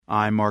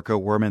I'm Marco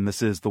Werman.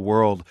 This is The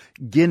World.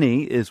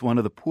 Guinea is one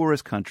of the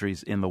poorest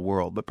countries in the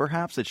world, but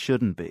perhaps it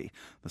shouldn't be.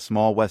 The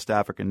small West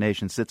African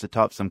nation sits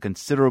atop some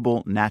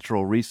considerable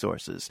natural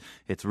resources.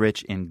 It's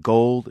rich in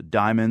gold,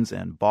 diamonds,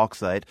 and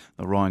bauxite,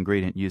 the raw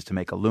ingredient used to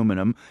make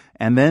aluminum.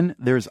 And then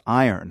there's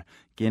iron.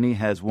 Guinea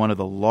has one of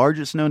the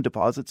largest known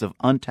deposits of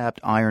untapped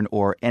iron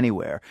ore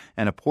anywhere,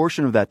 and a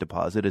portion of that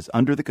deposit is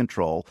under the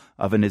control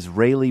of an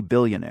Israeli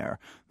billionaire.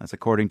 That's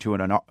according to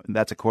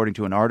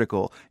an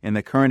article in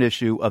the current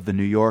issue of The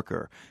New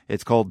Yorker.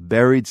 It's called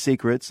Buried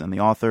Secrets, and the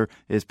author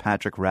is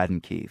Patrick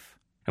Radden-Keefe.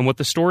 And what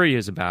the story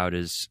is about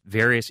is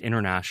various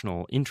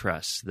international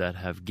interests that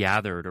have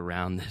gathered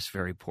around this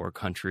very poor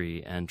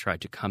country and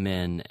tried to come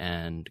in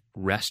and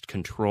wrest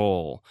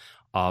control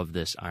of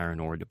this iron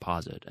ore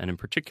deposit, and in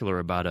particular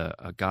about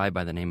a guy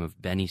by the name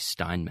of Benny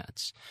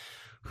Steinmetz,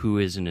 who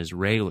is an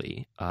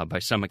Israeli, by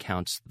some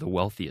accounts the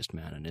wealthiest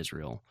man in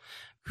Israel,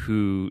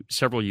 who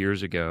several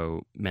years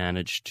ago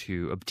managed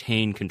to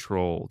obtain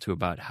control to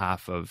about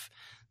half of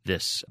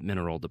this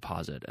mineral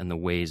deposit and the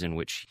ways in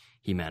which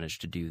he managed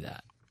to do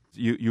that.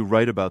 You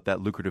write about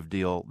that lucrative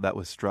deal that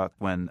was struck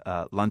when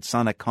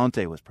Lansana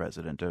Conté was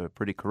president, a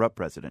pretty corrupt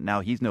president. Now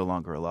he's no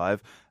longer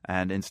alive,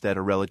 and instead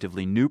a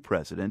relatively new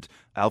president,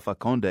 Alpha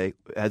Condé,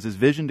 has his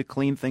vision to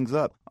clean things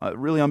up,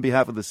 really on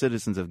behalf of the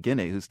citizens of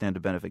Guinea who stand to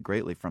benefit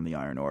greatly from the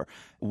iron ore.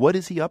 What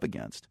is he up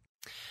against?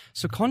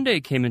 So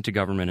Condé came into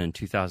government in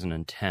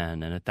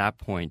 2010, and at that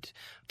point,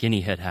 Guinea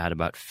had had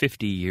about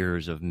 50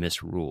 years of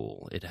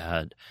misrule. It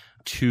had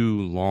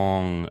 2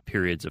 long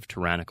periods of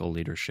tyrannical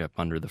leadership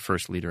under the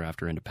first leader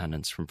after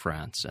independence from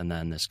France, and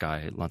then this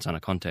guy, Lansana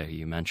Conté, who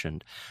you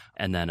mentioned,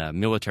 and then a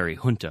military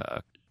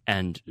junta.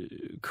 And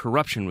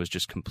corruption was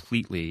just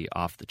completely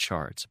off the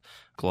charts.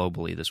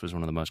 Globally, this was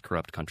one of the most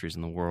corrupt countries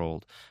in the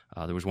world.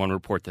 There was one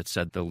report that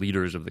said the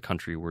leaders of the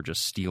country were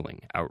just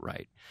stealing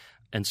outright.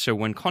 And so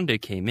when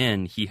Condé came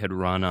in, he had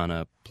run on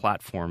a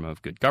platform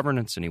of good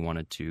governance, and he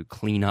wanted to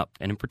clean up,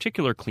 and in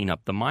particular clean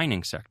up the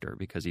mining sector,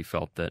 because he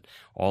felt that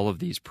all of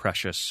these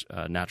precious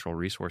natural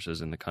resources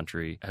in the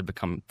country had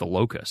become the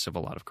locus of a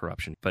lot of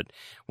corruption. But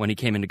when he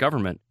came into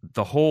government,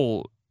 the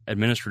whole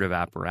administrative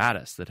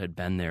apparatus that had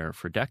been there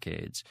for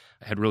decades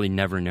had really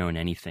never known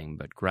anything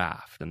but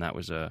graft, and that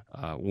was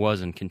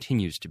and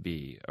continues to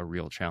be a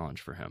real challenge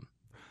for him.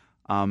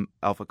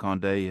 Alpha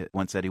Condé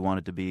once said he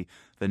wanted to be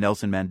the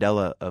Nelson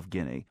Mandela of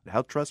Guinea.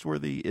 How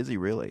trustworthy is he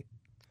really?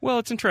 Well,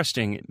 it's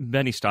interesting.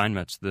 Benny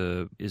Steinmetz,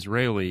 the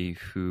Israeli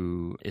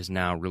who is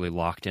now really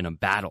locked in a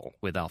battle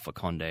with Alpha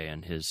Condé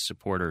and his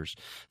supporters,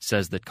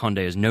 says that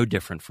Condé is no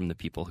different from the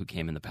people who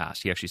came in the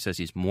past. He actually says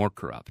he's more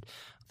corrupt,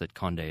 that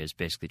Condé is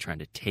basically trying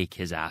to take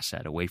his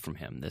asset away from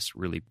him, this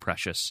really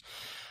precious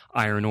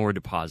iron ore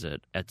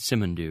deposit at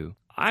Simandou.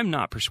 I'm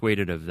not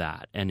persuaded of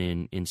that. And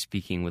in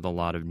speaking with a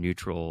lot of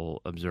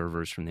neutral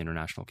observers from the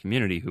international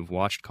community who've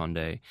watched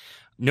Condé,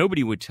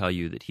 nobody would tell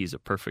you that he's a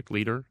perfect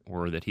leader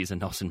or that he's a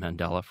Nelson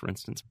Mandela, for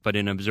instance. But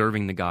in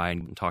observing the guy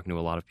and talking to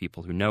a lot of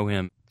people who know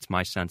him, it's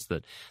my sense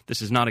that this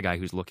is not a guy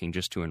who's looking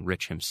just to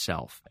enrich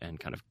himself and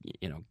kind of,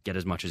 get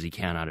as much as he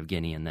can out of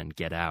Guinea and then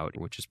get out,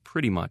 which is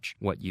pretty much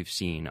what you've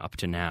seen up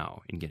to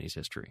now in Guinea's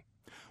history.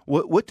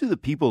 What do the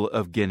people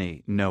of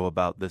Guinea know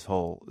about this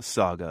whole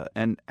saga,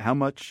 and how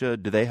much do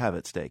they have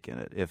at stake in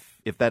it?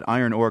 If that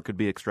iron ore could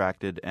be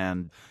extracted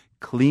and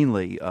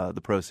cleanly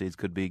the proceeds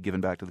could be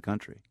given back to the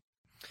country?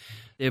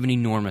 They have an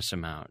enormous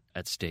amount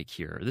at stake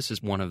here. This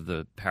is one of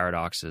the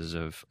paradoxes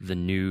of the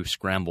new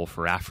scramble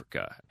for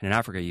Africa. And in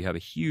Africa, you have a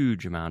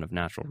huge amount of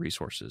natural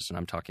resources, and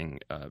I'm talking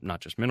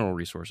not just mineral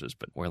resources,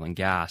 but oil and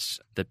gas,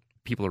 that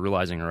people are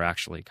realizing are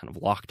actually kind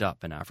of locked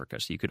up in Africa.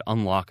 So you could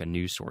unlock a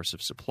new source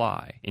of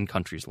supply in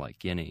countries like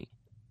Guinea.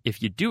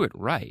 If you do it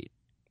right,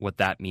 what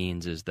that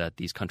means is that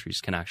these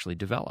countries can actually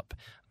develop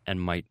and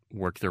might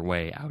work their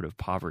way out of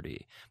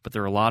poverty. But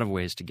there are a lot of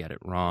ways to get it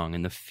wrong.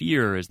 And the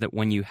fear is that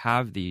when you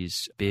have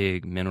these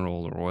big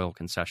mineral or oil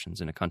concessions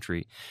in a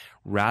country,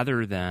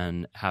 rather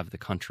than have the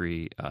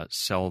country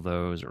sell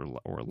those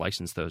or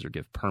license those or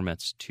give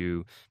permits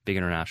to big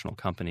international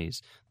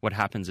companies, what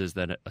happens is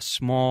that a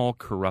small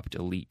corrupt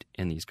elite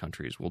in these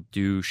countries will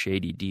do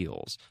shady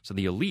deals. So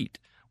the elite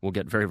will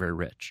get very, very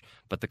rich,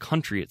 but the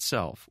country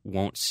itself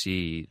won't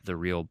see the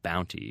real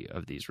bounty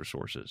of these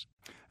resources.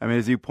 I mean,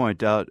 as you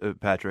point out,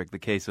 Patrick, the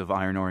case of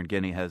iron ore in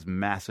Guinea has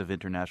massive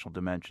international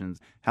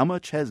dimensions. How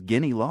much has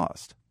Guinea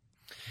lost?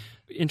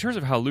 In terms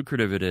of how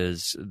lucrative it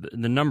is,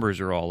 the numbers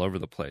are all over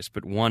the place,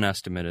 but one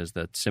estimate is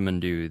that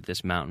Simandou,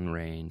 this mountain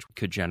range,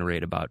 could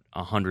generate about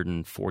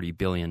 $140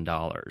 billion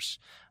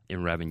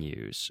in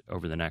revenues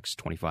over the next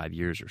 25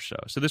 years or so.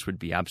 So this would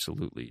be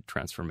absolutely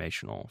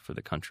transformational for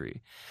the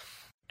country.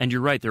 And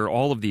you're right, there are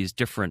all of these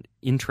different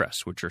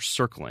interests which are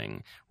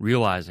circling,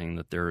 realizing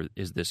that there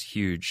is this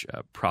huge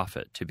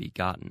profit to be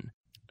gotten,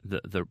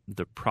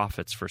 the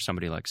profits for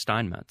somebody like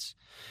Steinmetz.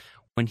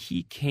 When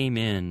he came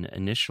in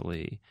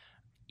initially,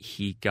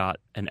 he got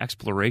an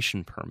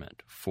exploration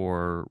permit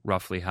for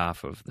roughly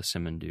half of the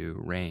Simandou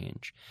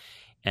range.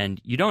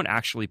 And you don't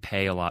actually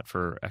pay a lot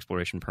for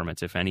exploration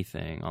permits, if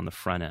anything, on the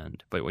front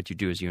end. But what you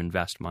do is you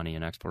invest money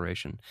in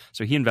exploration.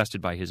 So he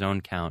invested, by his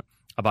own count,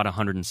 about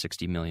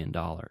 $160 million.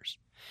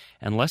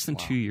 And less than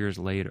 2 years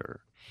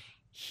later,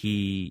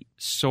 he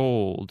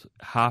sold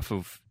half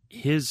of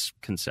his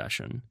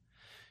concession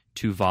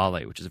to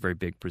Vale, which is a very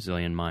big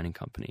Brazilian mining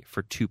company,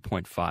 for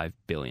 $2.5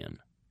 billion.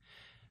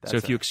 So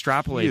if you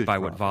extrapolate by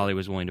what Vale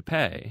was willing to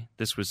pay,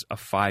 this was a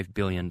 $5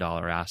 billion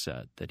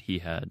asset that he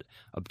had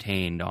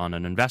obtained on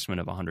an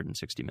investment of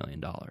 $160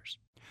 million.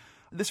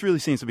 This really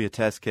seems to be a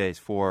test case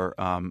for,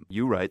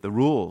 you write, the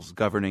rules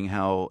governing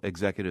how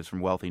executives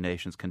from wealthy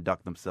nations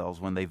conduct themselves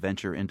when they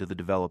venture into the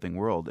developing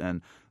world.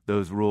 And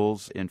those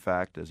rules, in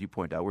fact, as you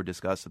point out, were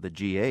discussed at the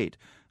G8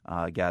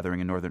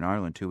 gathering in Northern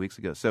Ireland 2 weeks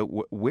ago.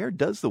 So where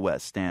does the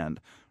West stand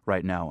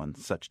right now on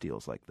such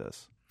deals like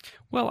this?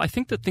 Well, I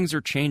think that things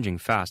are changing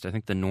fast. I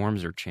think the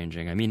norms are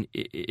changing. I mean,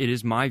 it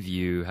is my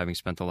view, having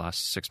spent the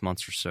last 6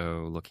 months or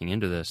so looking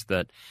into this,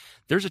 that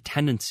there's a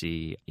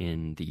tendency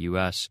in the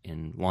U.S.,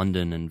 in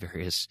London, and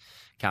various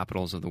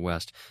capitals of the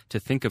West to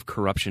think of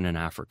corruption in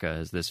Africa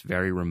as this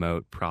very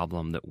remote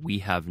problem that we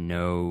have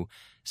no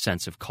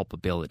sense of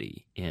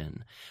culpability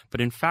in.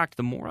 But in fact,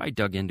 the more I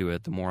dug into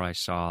it, the more I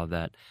saw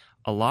that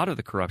a lot of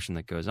the corruption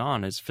that goes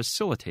on is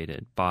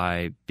facilitated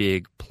by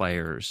big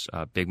players,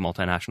 big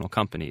multinational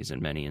companies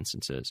in many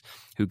instances,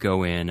 who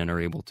go in and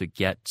are able to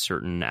get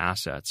certain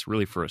assets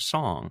really for a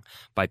song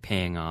by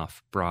paying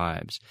off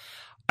bribes.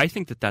 I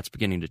think that that's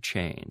beginning to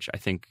change. I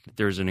think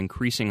there's an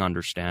increasing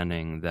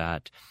understanding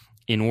that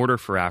in order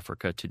for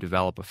Africa to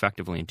develop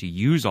effectively and to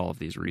use all of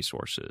these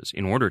resources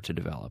in order to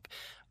develop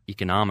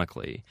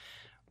economically,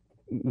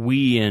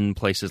 we in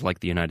places like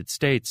the United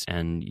States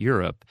and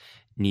Europe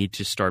need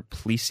to start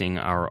policing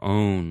our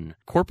own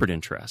corporate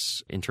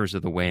interests in terms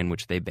of the way in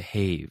which they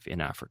behave in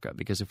Africa.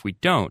 Because if we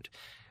don't,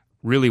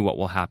 really what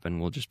will happen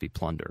will just be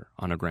plunder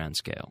on a grand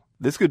scale.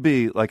 This could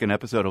be like an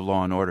episode of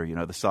Law and Order, you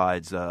know, the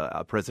sides,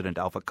 President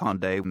Alpha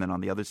Conde, and then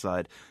on the other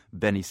side,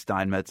 Benny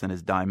Steinmetz and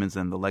his diamonds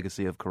and the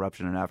legacy of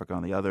corruption in Africa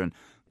on the other, and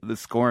the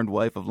scorned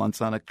wife of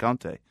Lansana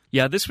Conte.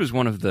 Yeah, this was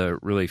one of the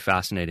really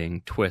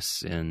fascinating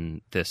twists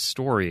in this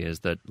story, is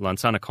that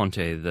Lansana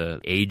Conte,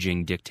 the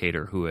aging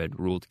dictator who had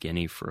ruled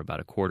Guinea for about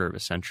a quarter of a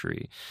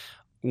century,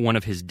 one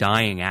of his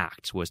dying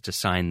acts was to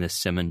sign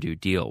this Simandou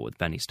deal with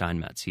Benny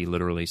Steinmetz. He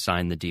literally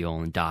signed the deal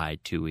and died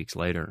 2 weeks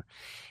later.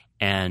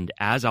 And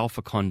as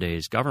Alpha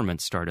Conde's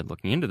government started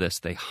looking into this,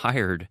 they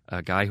hired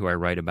a guy who I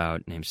write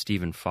about named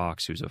Stephen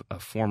Fox, who's a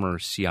former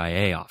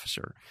CIA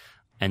officer.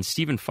 And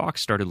Stephen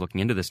Fox started looking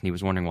into this, and he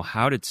was wondering, well,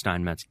 how did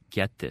Steinmetz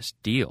get this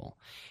deal?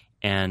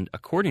 And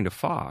according to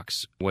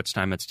Fox, what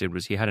Steinmetz did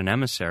was he had an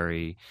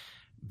emissary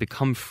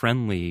become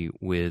friendly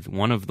with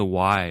one of the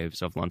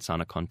wives of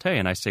Lansana Conte.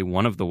 And I say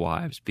one of the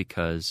wives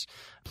because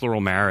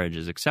plural marriage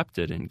is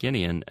accepted in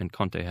Guinea, and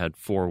Conte had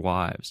 4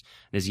 wives.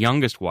 His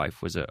youngest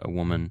wife was a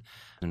woman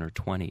in her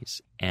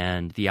 20s.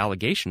 And the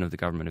allegation of the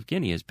government of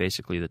Guinea is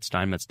basically that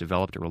Steinmetz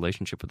developed a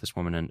relationship with this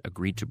woman and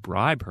agreed to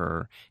bribe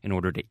her in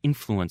order to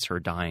influence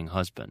her dying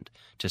husband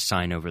to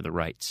sign over the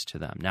rights to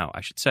them. Now, I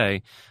should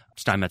say,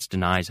 Steinmetz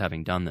denies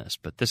having done this,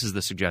 but this is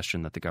the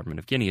suggestion that the government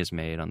of Guinea has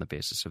made on the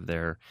basis of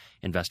their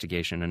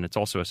investigation. And it's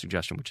also a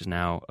suggestion which is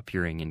now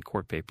appearing in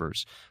court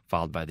papers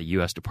filed by the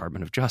U.S.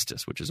 Department of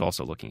Justice, which is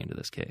also looking into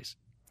this case.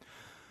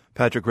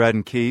 Patrick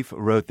Radden Keefe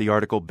wrote the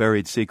article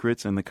Buried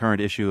Secrets in the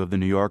current issue of The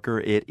New Yorker.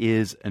 It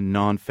is a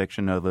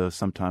nonfiction, although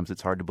sometimes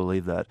it's hard to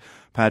believe that.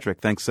 Patrick,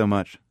 thanks so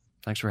much.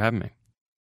 Thanks for having me.